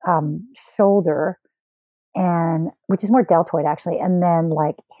shoulder, and which is more deltoid actually, and then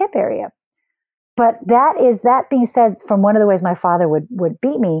like hip area. But that being said, from one of the ways my father would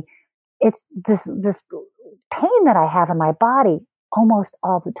beat me, it's this pain that I have in my body almost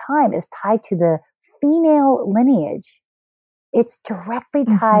all the time is tied to the female lineage. It's directly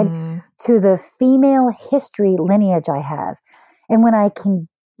tied to the female history lineage I have. And when I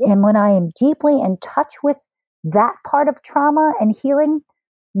am deeply in touch with that part of trauma and healing,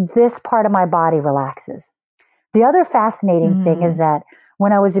 this part of my body relaxes. The other fascinating thing is that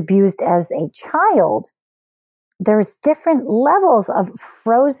when I was abused as a child, there's different levels of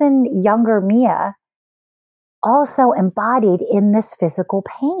frozen younger Mia also embodied in this physical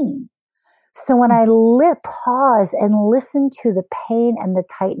pain. So when I pause and listen to the pain and the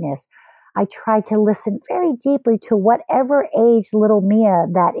tightness, I try to listen very deeply to whatever age little Mia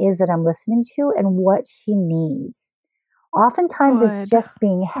that is that I'm listening to and what she needs. Oftentimes it's just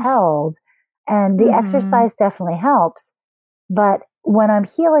being held, and the exercise definitely helps. But when I'm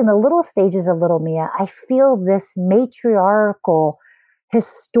healing the little stages of little Mia, I feel this matriarchal,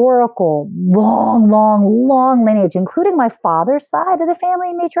 historical, long lineage, including my father's side of the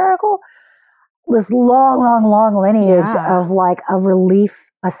family, matriarchal, this long lineage of like a relief,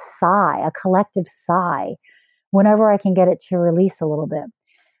 a sigh, a collective sigh, whenever I can get it to release a little bit.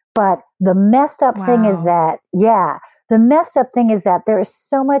 But the messed up thing is that, the messed up thing is that there is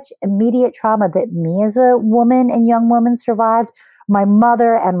so much immediate trauma that me as a woman and young woman survived. My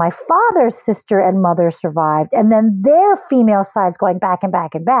mother and my father's sister and mother survived. And then their female sides going back and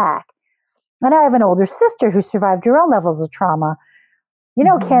back and back. And I have an older sister who survived her own levels of trauma. You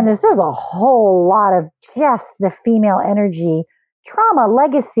know, Candace, there's a whole lot of just the female energy, trauma,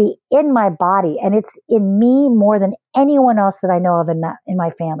 legacy in my body. And it's in me more than anyone else that I know of in my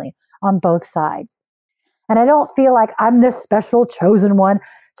family on both sides. And I don't feel like I'm this special chosen one.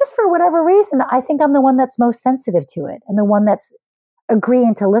 Just for whatever reason, I think I'm the one that's most sensitive to it and the one that's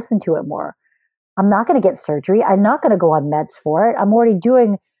agreeing to listen to it more. I'm not going to get surgery. I'm not going to go on meds for it. I'm already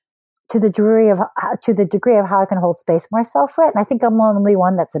doing to the degree of how I can hold space for myself for it. And I think I'm the only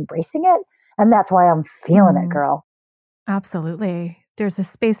one that's embracing it. And that's why I'm feeling it, girl. Absolutely. There's a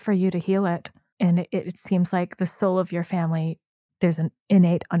space for you to heal it. And it seems like the soul of your family, there's an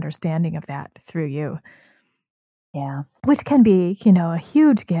innate understanding of that through you. Yeah. Which can be, a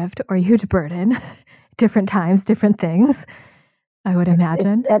huge gift or a huge burden. Different times, different things, I would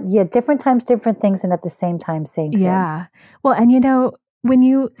imagine. Different times, different things. And at the same time, same thing. Yeah. Well, and when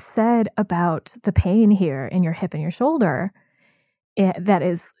you said about the pain here in your hip and your shoulder,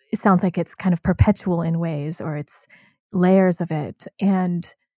 it sounds like it's kind of perpetual in ways, or it's layers of it.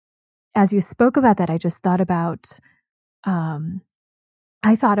 And as you spoke about that, I just thought about,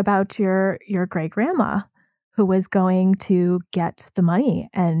 your great grandma who was going to get the money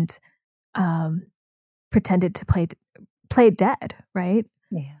and pretended to play dead, right?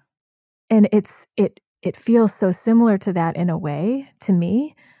 Yeah. And it feels so similar to that in a way to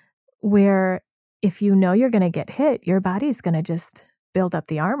me, where if you know you're going to get hit, your body's going to just build up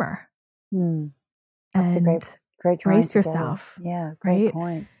the armor. That's and a great brace yourself. Yeah, great right?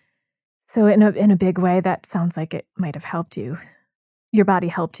 point. So in a big way, that sounds like it might have helped you. Your body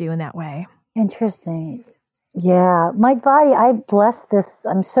helped you in that way. Interesting. Yeah, my body, I bless this.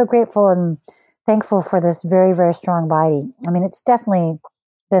 I'm so grateful and thankful for this very, very strong body. I mean, it's definitely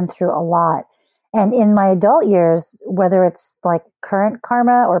been through a lot. And in my adult years, whether it's like current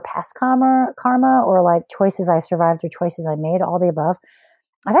karma or past karma or like choices I survived or choices I made, all the above,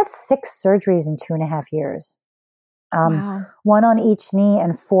 I've had 6 surgeries in 2.5 years. Wow. 1 on each knee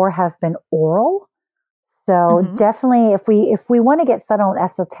and 4 have been oral. So definitely if we want to get subtle and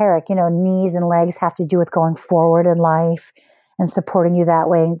esoteric, knees and legs have to do with going forward in life and supporting you that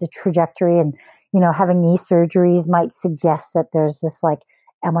way, the trajectory. And, having knee surgeries might suggest that there's this like,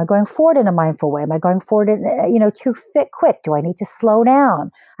 am I going forward in a mindful way? Am I going forward in, too quick? Do I need to slow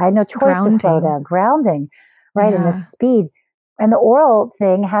down? I had no choice to slow down. Grounding, right? And the speed. And the oral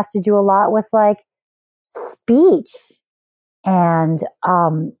thing has to do a lot with like speech and,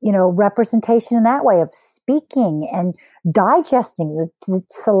 representation in that way of speaking and digesting. The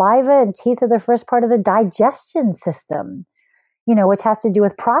saliva and teeth are the first part of the digestion system, which has to do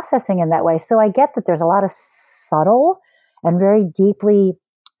with processing in that way. So I get that there's a lot of subtle and very deeply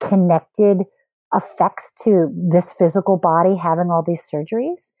connected effects to this physical body having all these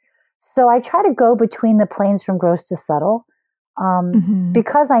surgeries. So I try to go between the planes from gross to subtle,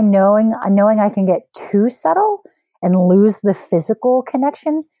 because knowing I can get too subtle and lose the physical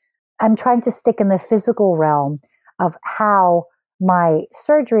connection. I'm trying to stick in the physical realm of how my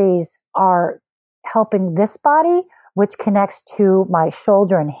surgeries are helping this body, which connects to my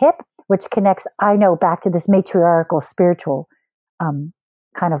shoulder and hip, which connects, I know, back to this matriarchal spiritual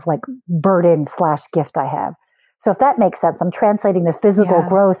kind of like burden / gift I have. So if that makes sense, I'm translating the physical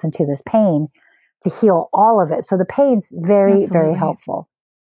growth into this pain to heal all of it. So the pain's very, very helpful.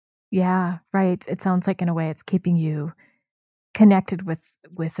 Yeah, right. It sounds like in a way it's keeping you connected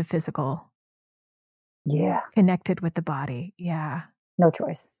with the physical. Yeah. Connected with the body. Yeah. No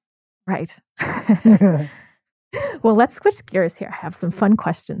choice. Right. Well, let's switch gears here. I have some fun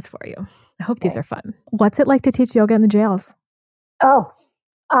questions for you. I hope these are fun. What's it like to teach yoga in the jails? Oh,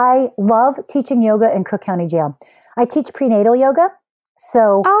 I love teaching yoga in Cook County Jail. I teach prenatal yoga.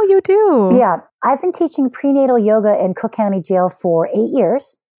 So, oh, you do? Yeah. I've been teaching prenatal yoga in Cook County Jail for 8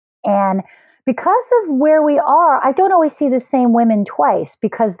 years. And because of where we are, I don't always see the same women twice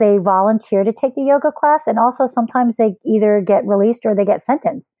because they volunteer to take the yoga class. And also sometimes they either get released or they get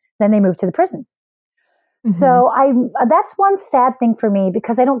sentenced. Then they move to the prison. Mm-hmm. So that's one sad thing for me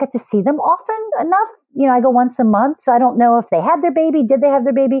because I don't get to see them often enough. You know, I go once a month, so I don't know if they had their baby. Did they have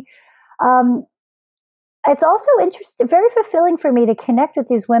their baby? It's also interesting, very fulfilling for me to connect with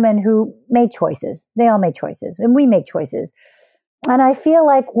these women who made choices. They all made choices and we make choices. And I feel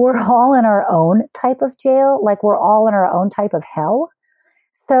like we're all in our own type of jail, like we're all in our own type of hell.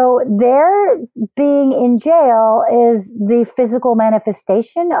 So their being in jail is the physical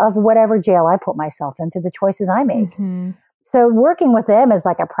manifestation of whatever jail I put myself into, the choices I make. Mm-hmm. So working with them is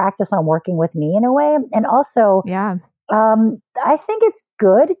like a practice on working with me in a way. And also, I think it's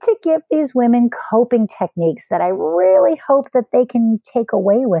good to give these women coping techniques that I really hope that they can take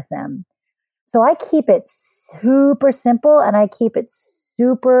away with them. So I keep it super simple and I keep it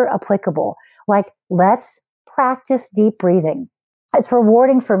super applicable. Like, let's practice deep breathing. It's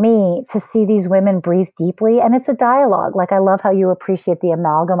rewarding for me to see these women breathe deeply. And it's a dialogue. Like, I love how you appreciate the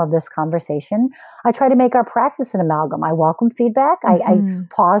amalgam of this conversation. I try to make our practice an amalgam. I welcome feedback. Mm-hmm. I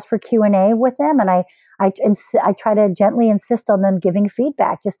pause for Q&A with them. And I try to gently insist on them giving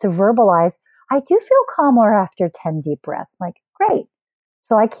feedback just to verbalize, I do feel calmer after 10 deep breaths. Like, great.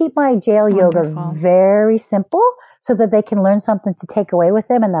 So I keep my jail yoga very simple so that they can learn something to take away with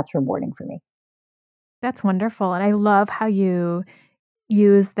them. And that's rewarding for me. That's wonderful. And I love how you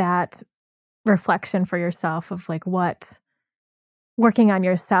use that reflection for yourself of like what working on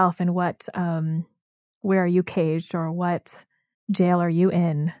yourself and what, where are you caged or what jail are you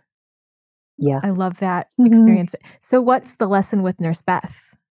in? Yeah. I love that experience. So what's the lesson with Nurse Beth?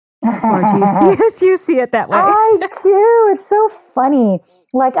 Or do you see it that way? I do. It's so funny.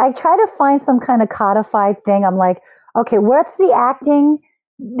 Like I try to find some kind of codified thing. I'm like, okay, what's the acting?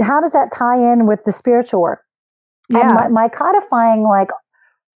 How does that tie in with the spiritual work? Yeah. And my codifying, like,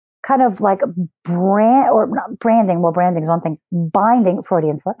 kind of like branding. Well, branding is one thing. Binding,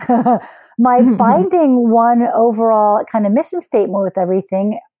 Freudian slip. My binding one overall kind of mission statement with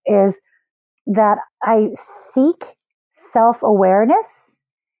everything is that I seek self-awareness,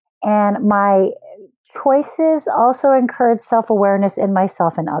 and my choices also encourage self-awareness in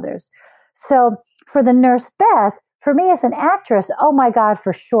myself and others. So for the Nurse Beth, for me as an actress, oh my God,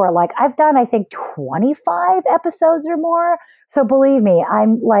 for sure. Like I've done, I think 25 episodes or more. So believe me,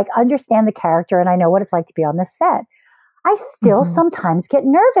 I'm like, understand the character and I know what it's like to be on this set. I still sometimes get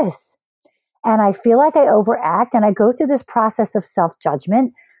nervous and I feel like I overact and I go through this process of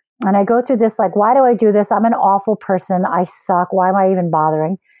self-judgment and I go through this, like, why do I do this? I'm an awful person. I suck. Why am I even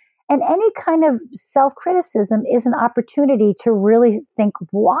bothering? And any kind of self-criticism is an opportunity to really think,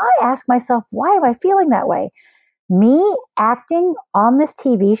 ask myself, why am I feeling that way? Me acting on this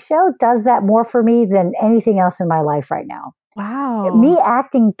TV show does that more for me than anything else in my life right now. Wow. Me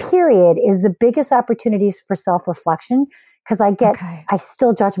acting, period, is the biggest opportunities for self-reflection because I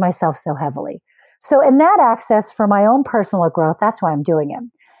still judge myself so heavily. So in that access for my own personal growth, that's why I'm doing it.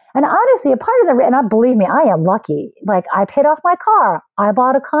 And honestly, a part of and believe me, I am lucky. Like I paid off my car. I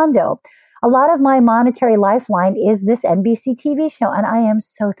bought a condo. A lot of my monetary lifeline is this NBC TV show. And I am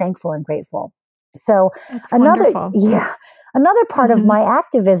so thankful and grateful. So another part of my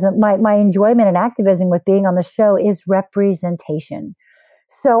activism, my enjoyment and activism with being on the show is representation.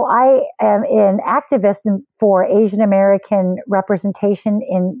 So I am an activist for Asian American representation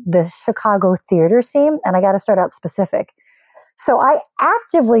in the Chicago theater scene. And I got to start out specific. So I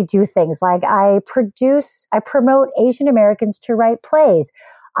actively do things like I promote Asian Americans to write plays.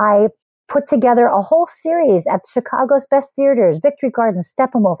 I put together a whole series at Chicago's best theaters, Victory Gardens,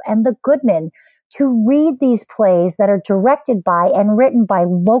 Steppenwolf, and the Goodman, to read these plays that are directed by and written by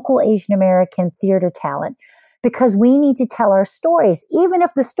local Asian American theater talent. because we need to tell our stories, even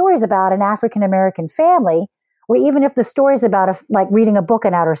if the story is about an African American family, or even if the story is about like reading a book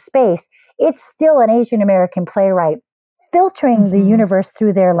in outer space. It's still an Asian American playwright filtering the universe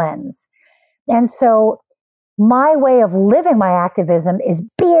through their lens. And so my way of living my activism is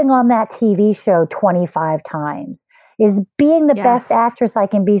being on that TV show 25 times, is being the best actress I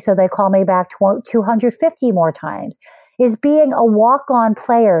can be so they call me back 250 more times, is being a walk-on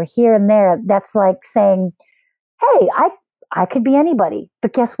player here and there that's like saying, hey, I could be anybody,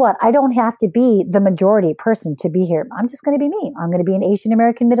 but guess what? I don't have to be the majority person to be here. I'm just going to be me. I'm going to be an Asian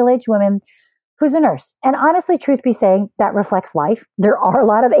American middle-aged woman who's a nurse. And honestly, truth be saying, that reflects life. There are a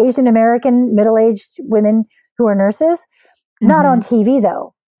lot of Asian American middle-aged women who are nurses, not on TV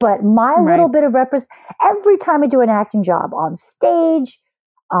though, but my little bit of every time I do an acting job on stage,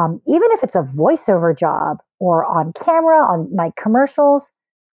 even if it's a voiceover job or on camera, on my commercials,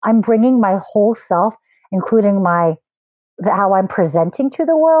 I'm bringing my whole self, including how I'm presenting to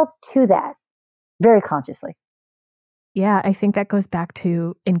the world, to that very consciously. Yeah, I think that goes back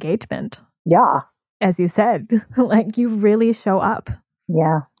to engagement. Yeah. As you said, like you really show up.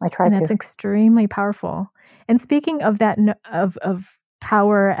 Yeah, I try to. And that's extremely powerful. And speaking of that, of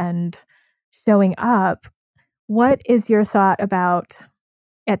power and showing up, what is your thought about,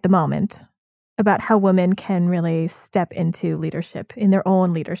 at the moment, about how women can really step into leadership, in their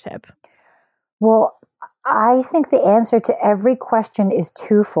own leadership? Well, I think the answer to every question is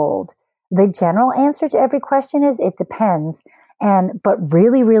twofold. The general answer to every question is it depends. But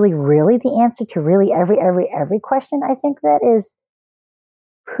really, really, really the answer to really every question, I think that is,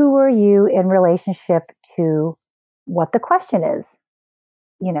 who are you in relationship to what the question is?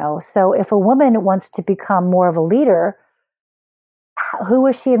 So if a woman wants to become more of a leader, who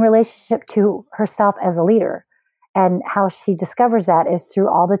is she in relationship to herself as a leader? And how she discovers that is through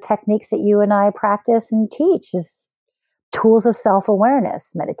all the techniques that you and I practice and teach, is tools of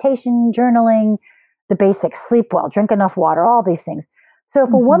self-awareness, meditation, journaling, the basics, sleep well, drink enough water, all these things. So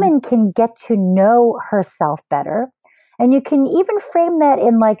if a woman can get to know herself better, and you can even frame that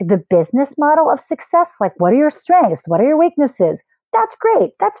in like the business model of success, like what are your strengths? What are your weaknesses? That's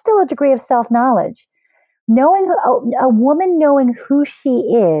great. That's still a degree of self-knowledge. Knowing a woman knowing who she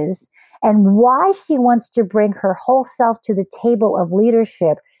is and why she wants to bring her whole self to the table of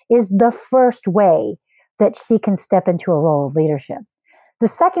leadership is the first way that she can step into a role of leadership. The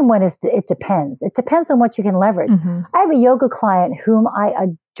second one is it depends. It depends on what you can leverage. I have a yoga client whom I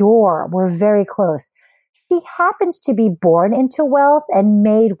adore. We're very close. She happens to be born into wealth and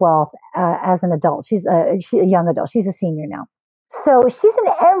made wealth as an adult. She's a young adult. She's a senior now. So she's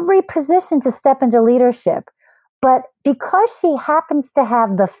in every position to step into leadership. But because she happens to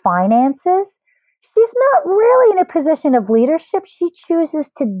have the finances, she's not really in a position of leadership. She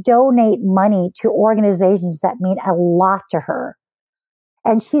chooses to donate money to organizations that mean a lot to her.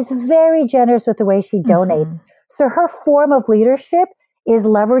 And she's very generous with the way she donates. So her form of leadership is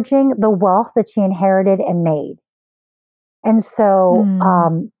leveraging the wealth that she inherited and made. And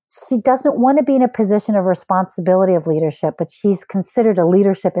so she doesn't want to be in a position of responsibility of leadership, but she's considered a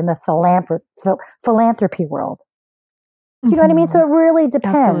leadership in the philanthropy world. Do you know what I mean? So it really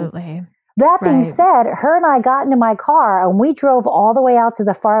depends. Absolutely. That being said, her and I got into my car and we drove all the way out to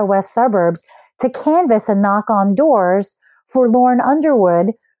the far west suburbs to canvass and knock on doors for Lauren Underwood,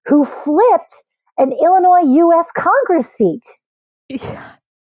 who flipped an Illinois U.S. Congress seat. Yeah.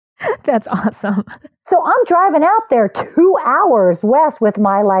 That's awesome. So I'm driving out there 2 hours west with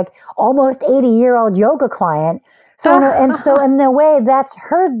my like almost 80-year-old yoga client. So in the way, that's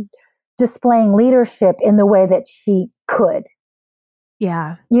her displaying leadership in the way that she could.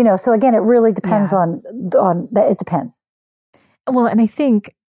 Yeah. So again, it really depends on it depends. Well, and I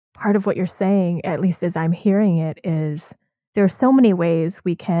think part of what you're saying, at least as I'm hearing it, is there are so many ways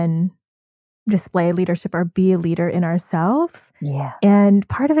we can display leadership or be a leader in ourselves. Yeah. And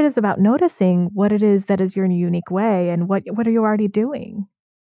part of it is about noticing what it is that is your unique way and what are you already doing.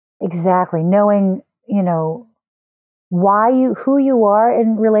 Exactly. Knowing, who you are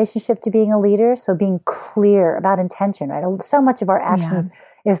in relationship to being a leader. So being clear about intention, right? So much of our actions,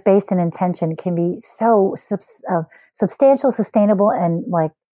 if based in intention, can be so substantial, sustainable, and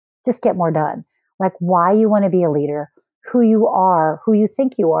like just get more done. Like why you want to be a leader, who you are, who you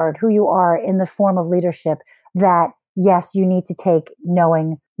think you are, and who you are in the form of leadership that, yes, you need to take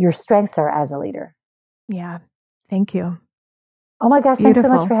knowing your strengths are as a leader. Yeah. Thank you. Oh my gosh, Beautiful.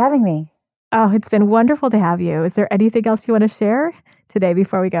 Thanks so much for having me. Oh, it's been wonderful to have you. Is there anything else you want to share today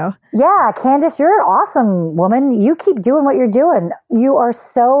before we go? Yeah, Candace, you're an awesome woman. You keep doing what you're doing. You are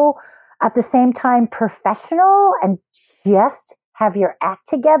so, at the same time, professional and just have your act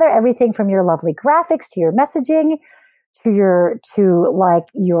together, everything from your lovely graphics to your messaging to your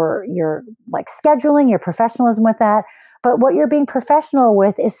scheduling, your professionalism with that. But what you're being professional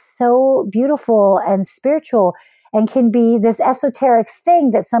with is so beautiful and spiritual and can be this esoteric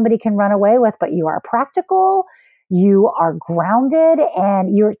thing that somebody can run away with, but you are practical, you are grounded,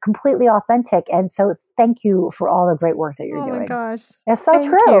 and you're completely authentic. And so thank you for all the great work that you're doing. Oh my gosh. It's so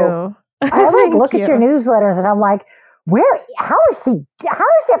true. You. I look at your newsletters and I'm like, how does she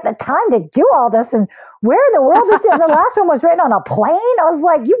have the time to do all this? And where in the world is it? And the last one was written on a plane. I was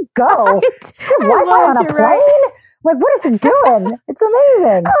like, you go. Wi-Fi on a plane? Right. Like, what is it doing? It's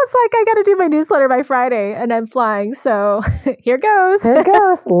amazing. I was like, I got to do my newsletter by Friday and I'm flying. So here goes. Here it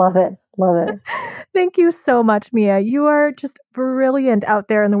goes. Love it. Love it. Thank you so much, Mia. You are just brilliant out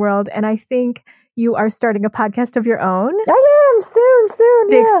there in the world. And I think you are starting a podcast of your own. I am soon.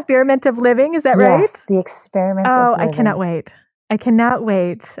 The Experiment of Living. Is that right? Yes, The Experiment of Living. Oh, I cannot wait.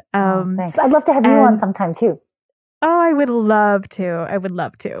 Thanks. I'd love to have you on sometime too. Oh, I would love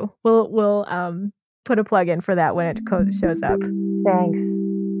to. We'll put a plug in for that when it shows up. Thanks.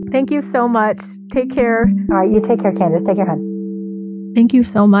 Thank you so much. Take care. All right, you take care, Candace. Take care, hon. Thank you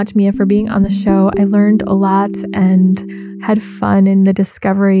so much, Mia, for being on the show. I learned a lot and had fun in the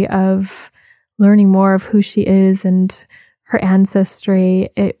discovery of learning more of who she is and her ancestry.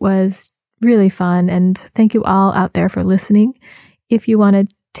 It was really fun. And thank you all out there for listening. If you want a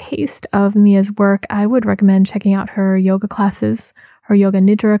taste of Mia's work, I would recommend checking out her yoga classes, her yoga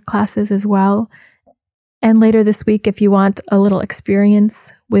nidra classes as well. And later this week, if you want a little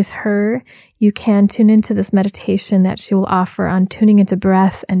experience with her, you can tune into this meditation that she will offer on tuning into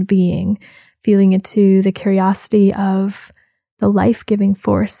breath and being, feeling into the curiosity of the life-giving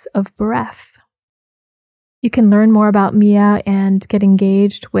force of breath. You can learn more about Mia and get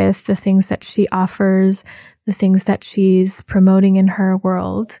engaged with the things that she offers, the things that she's promoting in her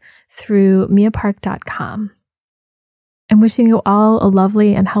world through miapark.com. I'm wishing you all a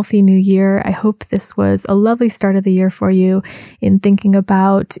lovely and healthy new year. I hope this was a lovely start of the year for you in thinking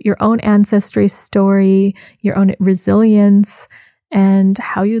about your own ancestry story, your own resilience, and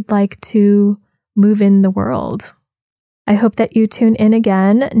how you'd like to move in the world. I hope that you tune in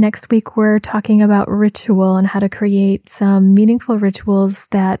again. Next week, we're talking about ritual and how to create some meaningful rituals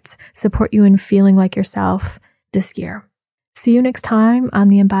that support you in feeling like yourself this year. See you next time on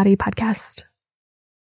the Embody Podcast.